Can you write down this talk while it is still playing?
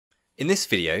In this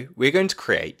video, we're going to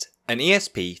create an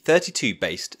ESP32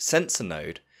 based sensor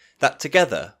node that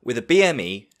together with a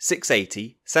BME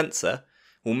 680 sensor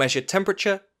will measure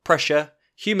temperature, pressure,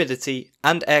 humidity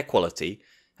and air quality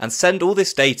and send all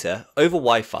this data over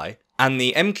Wi-Fi and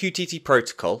the MQTT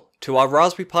protocol to our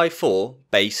Raspberry Pi 4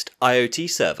 based IoT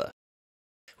server.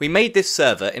 We made this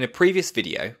server in a previous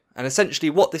video, and essentially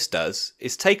what this does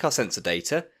is take our sensor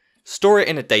data, store it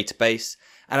in a database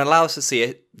and allow us to see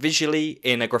it visually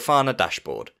in a Grafana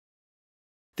dashboard.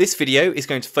 This video is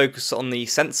going to focus on the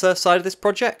sensor side of this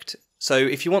project, so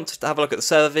if you want to have a look at the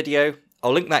server video,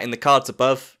 I'll link that in the cards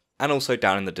above and also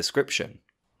down in the description.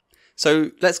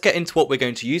 So let's get into what we're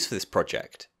going to use for this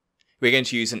project. We're going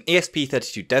to use an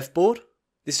ESP32 dev board.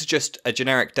 This is just a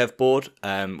generic dev board,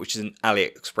 which is an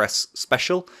AliExpress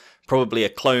special, probably a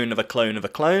clone of a clone of a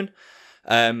clone,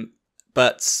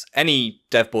 but any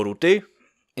dev board will do.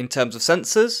 In terms of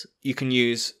sensors, you can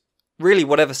use really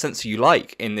whatever sensor you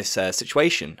like in this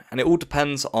situation, and it all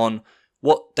depends on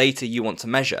what data you want to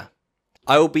measure.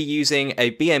 I will be using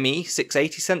a BME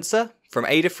 680 sensor from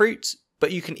Adafruit,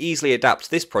 but you can easily adapt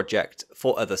this project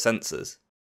for other sensors.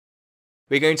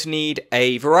 We're going to need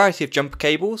a variety of jumper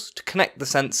cables to connect the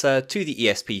sensor to the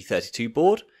ESP32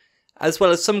 board, as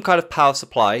well as some kind of power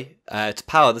supply to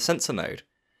power the sensor node.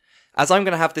 As I'm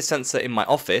going to have this sensor in my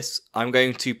office, I'm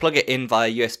going to plug it in via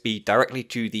USB directly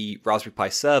to the Raspberry Pi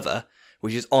server,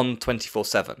 which is on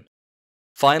 24/7.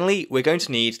 Finally, we're going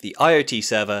to need the IoT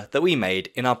server that we made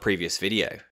in our previous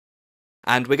video.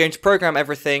 And we're going to program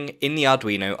everything in the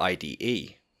Arduino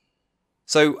IDE.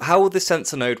 So how will this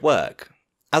sensor node work?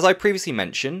 As I previously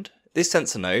mentioned, this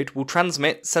sensor node will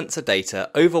transmit sensor data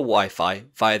over Wi-Fi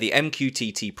via the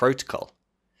MQTT protocol.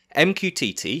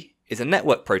 MQTT is a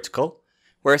network protocol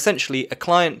where essentially a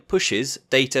client pushes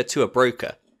data to a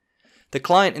broker. The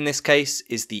client in this case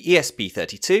is the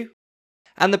ESP32,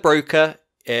 and the broker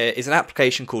is an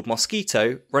application called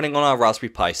Mosquito running on our Raspberry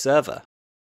Pi server.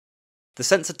 The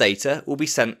sensor data will be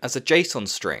sent as a JSON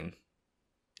string.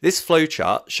 This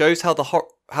flowchart shows how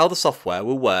the software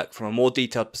will work from a more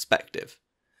detailed perspective.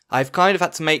 I've kind of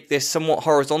had to make this somewhat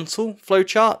horizontal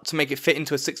flowchart to make it fit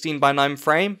into a 16:9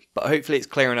 frame, but hopefully it's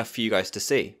clear enough for you guys to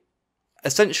see.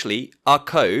 Essentially, our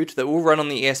code that will run on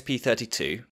the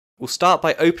ESP32 will start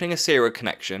by opening a serial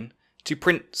connection to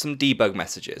print some debug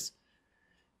messages.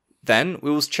 Then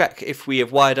we will check if we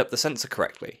have wired up the sensor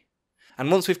correctly. And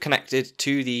once we've connected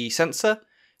to the sensor,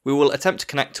 we will attempt to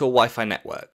connect to a Wi-Fi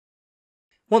network.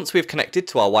 Once we've connected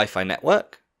to our Wi-Fi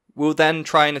network, we'll then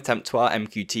try and attempt to our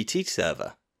MQTT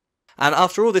server. And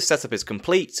after all this setup is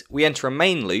complete, we enter a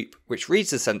main loop which reads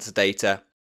the sensor data,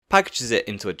 packages it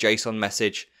into a JSON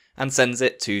message, and sends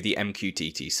it to the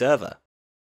MQTT server.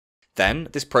 Then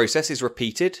this process is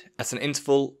repeated at an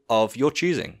interval of your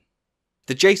choosing.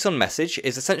 The JSON message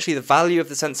is essentially the value of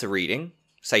the sensor reading,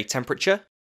 say temperature,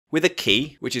 with a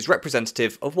key which is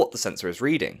representative of what the sensor is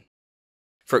reading.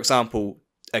 For example,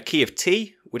 a key of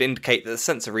T would indicate that the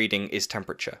sensor reading is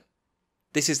temperature.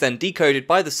 This is then decoded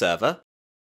by the server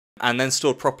and then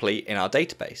stored properly in our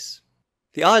database.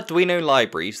 The Arduino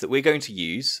libraries that we're going to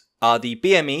use are the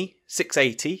BME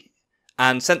 680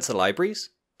 and sensor libraries,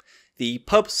 the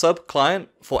pub/sub client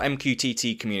for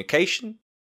MQTT communication,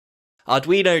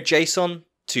 Arduino JSON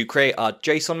to create our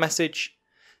JSON message,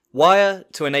 Wire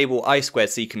to enable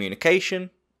I2C communication,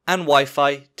 and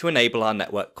Wi-Fi to enable our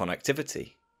network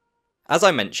connectivity. As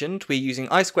I mentioned, we're using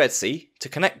I2C to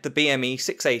connect the BME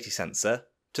 680 sensor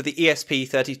to the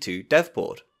ESP32 dev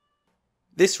board.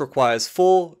 This requires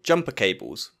 4 jumper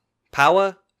cables: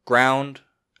 power, ground,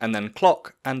 and then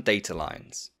clock and data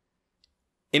lines.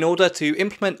 In order to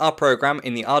implement our program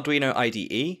in the Arduino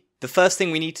IDE, the first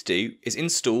thing we need to do is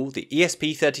install the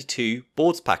ESP32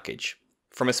 boards package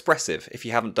from Espressive if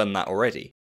you haven't done that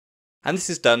already. And this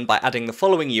is done by adding the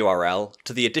following URL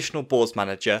to the additional boards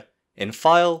manager in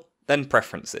File, then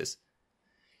Preferences.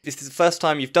 If this is the first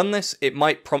time you've done this, it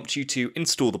might prompt you to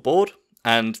install the board,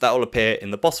 and that will appear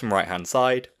in the bottom right hand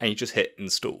side, and you just hit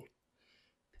Install.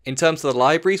 In terms of the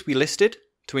libraries we listed,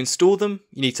 to install them,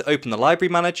 you need to open the library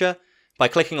manager by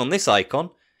clicking on this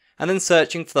icon, and then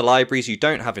searching for the libraries you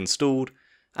don't have installed,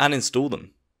 and install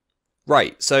them.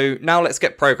 Right, so now let's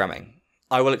get programming.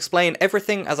 I will explain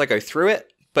everything as I go through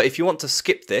it, but if you want to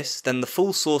skip this, then the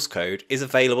full source code is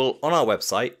available on our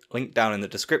website, linked down in the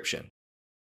description.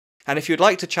 And if you'd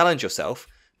like to challenge yourself,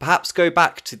 perhaps go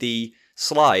back to the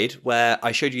slide where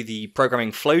I showed you the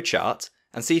programming flowchart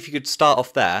and see if you could start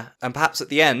off there, and perhaps at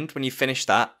the end, when you finish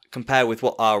that, compare with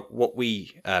what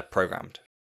we programmed.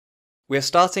 We are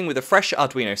starting with a fresh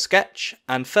Arduino sketch,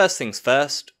 and first things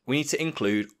first, we need to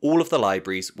include all of the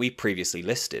libraries we previously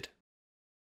listed.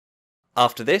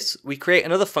 After this, we create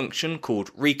another function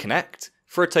called reconnect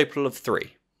for a total of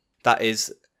 3. That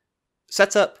is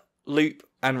setup, loop,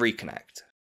 and reconnect.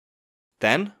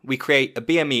 Then we create a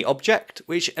BME object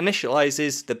which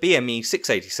initializes the BME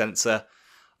 680 sensor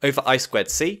over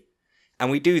I2C, and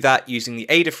we do that using the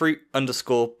Adafruit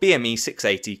 _ BME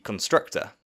 680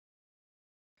 constructor.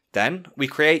 Then we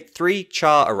create 3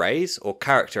 char arrays or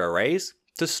character arrays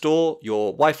to store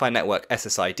your Wi-Fi network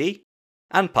SSID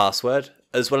and password,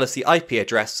 as well as the IP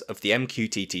address of the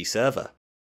MQTT server.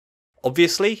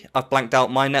 Obviously, I've blanked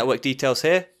out my network details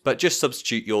here, but just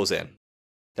substitute yours in.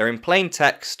 They're in plain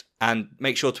text, and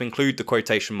make sure to include the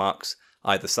quotation marks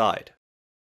either side.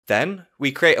 Then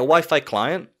we create a Wi-Fi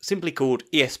client, simply called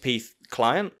ESP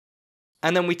client,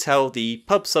 and then we tell the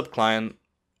pub subclient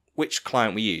which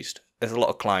client we used. There's a lot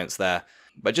of clients there,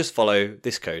 but just follow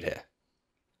this code here.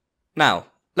 Now,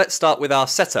 let's start with our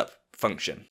setup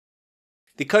function.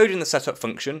 The code in the setup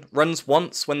function runs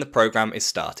once when the program is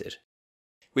started.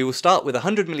 We will start with a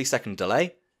 100 millisecond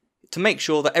delay to make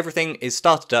sure that everything is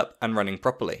started up and running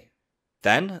properly.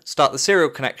 Then start the serial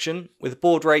connection with a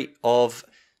baud rate of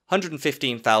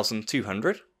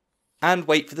 115,200 and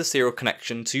wait for the serial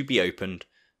connection to be opened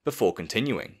before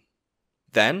continuing.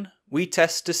 Then we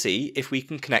test to see if we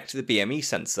can connect to the BME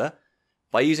sensor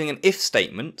by using an if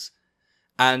statement,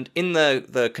 and in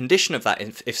the condition of that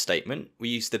if statement we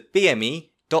use the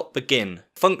BME.begin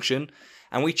function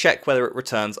and we check whether it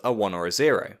returns a 1 or a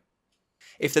 0.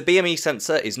 If the BME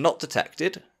sensor is not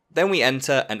detected, then we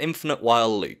enter an infinite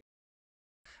while loop.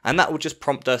 And that will just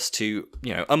prompt us to,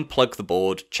 unplug the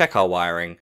board, check our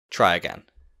wiring, try again.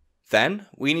 Then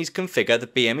we need to configure the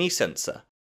BME sensor.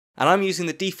 And I'm using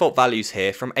the default values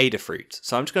here from Adafruit,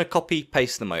 so I'm just going to copy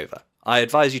paste them over. I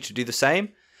advise you to do the same,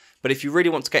 but if you really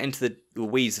want to get into the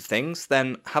weeds of things,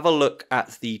 then have a look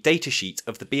at the datasheet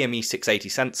of the BME 680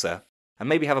 sensor and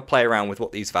maybe have a play around with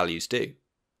what these values do.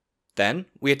 Then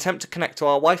we attempt to connect to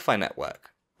our Wi-Fi network.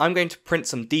 I'm going to print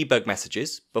some debug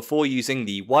messages before using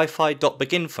the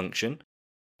Wi-Fi.begin function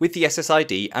with the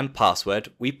SSID and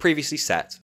password we previously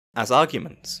set as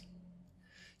arguments.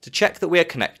 To check that we are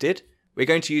connected, we're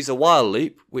going to use a while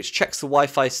loop which checks the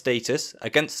Wi-Fi status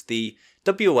against the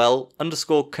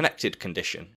WL_connected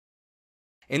condition.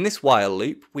 In this while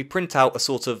loop, we print out a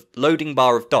sort of loading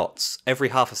bar of dots every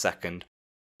half a second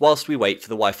whilst we wait for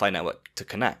the Wi-Fi network to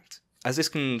connect, as this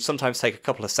can sometimes take a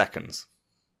couple of seconds.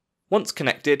 Once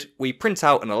connected, we print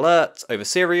out an alert over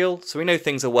serial so we know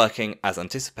things are working as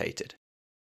anticipated.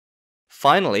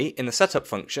 Finally, in the setup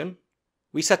function,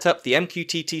 we set up the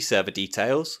MQTT server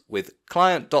details with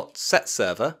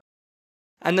client.setServer,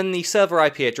 and then the server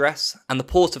IP address and the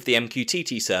port of the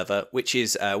MQTT server, which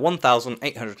is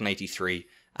 1883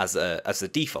 as the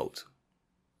default.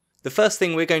 The first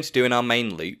thing we're going to do in our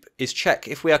main loop is check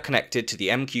if we are connected to the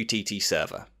MQTT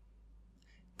server.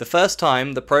 The first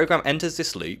time the program enters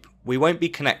this loop, we won't be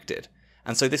connected,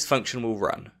 and so this function will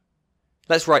run.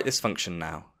 Let's write this function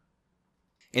now.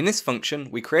 In this function,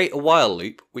 we create a while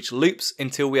loop which loops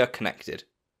until we are connected.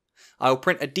 I will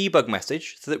print a debug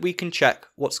message so that we can check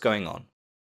what's going on.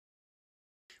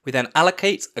 We then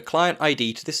allocate a client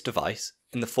ID to this device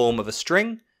in the form of a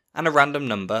string and a random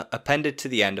number appended to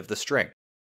the end of the string.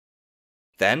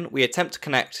 Then we attempt to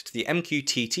connect to the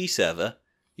MQTT server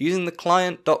using the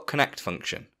client.connect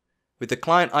function, with the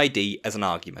client ID as an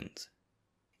argument.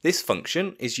 This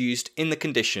function is used in the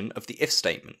condition of the if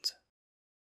statement.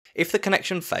 If the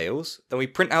connection fails, then we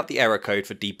print out the error code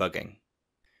for debugging.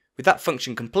 With that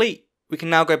function complete, we can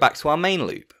now go back to our main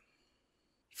loop.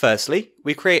 Firstly,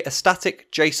 we create a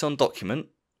static JSON document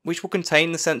which will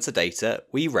contain the sensor data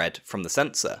we read from the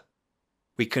sensor.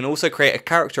 We can also create a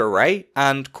character array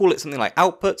and call it something like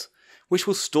output, which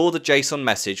will store the JSON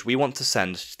message we want to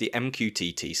send to the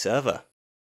MQTT server.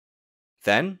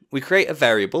 Then we create a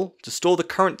variable to store the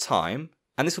current time,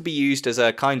 and this will be used as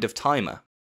a kind of timer.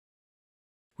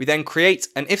 We then create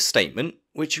an if statement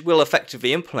which will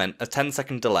effectively implement a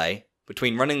 10-second delay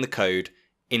between running the code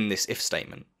in this if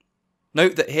statement.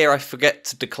 Note that here I forget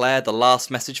to declare the last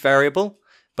message variable,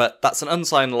 but that's an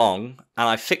unsigned long, and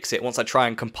I fix it once I try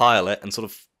and compile it and sort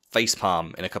of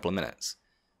facepalm in a couple of minutes.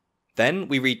 Then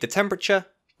we read the temperature,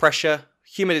 pressure,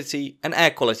 humidity, and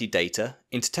air quality data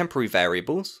into temporary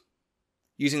variables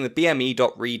using the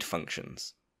bme.read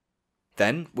functions.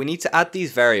 Then we need to add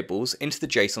these variables into the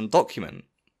JSON document.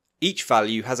 Each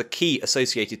value has a key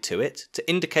associated to it to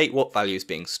indicate what value is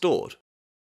being stored.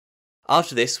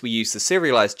 After this, we use the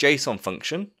serialized JSON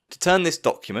function to turn this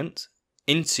document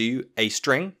into a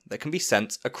string that can be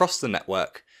sent across the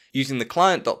network using the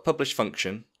client.publish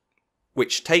function,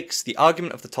 which takes the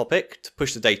argument of the topic to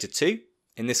push the data to,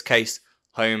 in this case,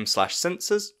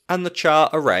 home/sensors, and the char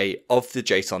array of the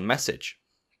JSON message.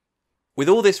 With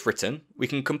all this written, we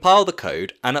can compile the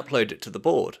code and upload it to the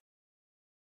board.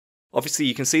 Obviously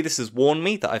you can see this has warned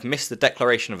me that I've missed the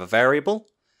declaration of a variable,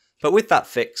 but with that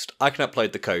fixed, I can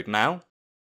upload the code now.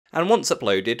 And once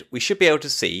uploaded, we should be able to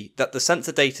see that the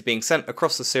sensor data being sent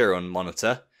across the serial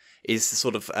monitor is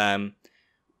sort of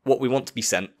what we want to be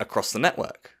sent across the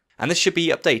network. And this should be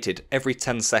updated every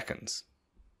 10 seconds.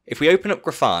 If we open up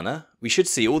Grafana, we should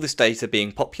see all this data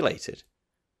being populated.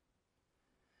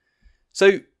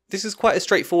 So this is quite a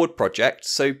straightforward project,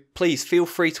 so please feel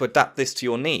free to adapt this to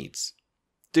your needs.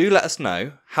 Do let us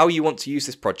know how you want to use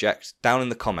this project down in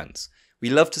the comments. We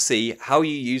love to see how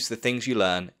you use the things you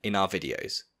learn in our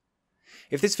videos.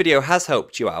 If this video has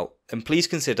helped you out, then please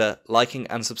consider liking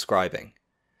and subscribing.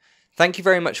 Thank you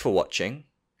very much for watching,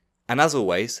 and as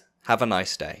always, have a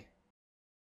nice day.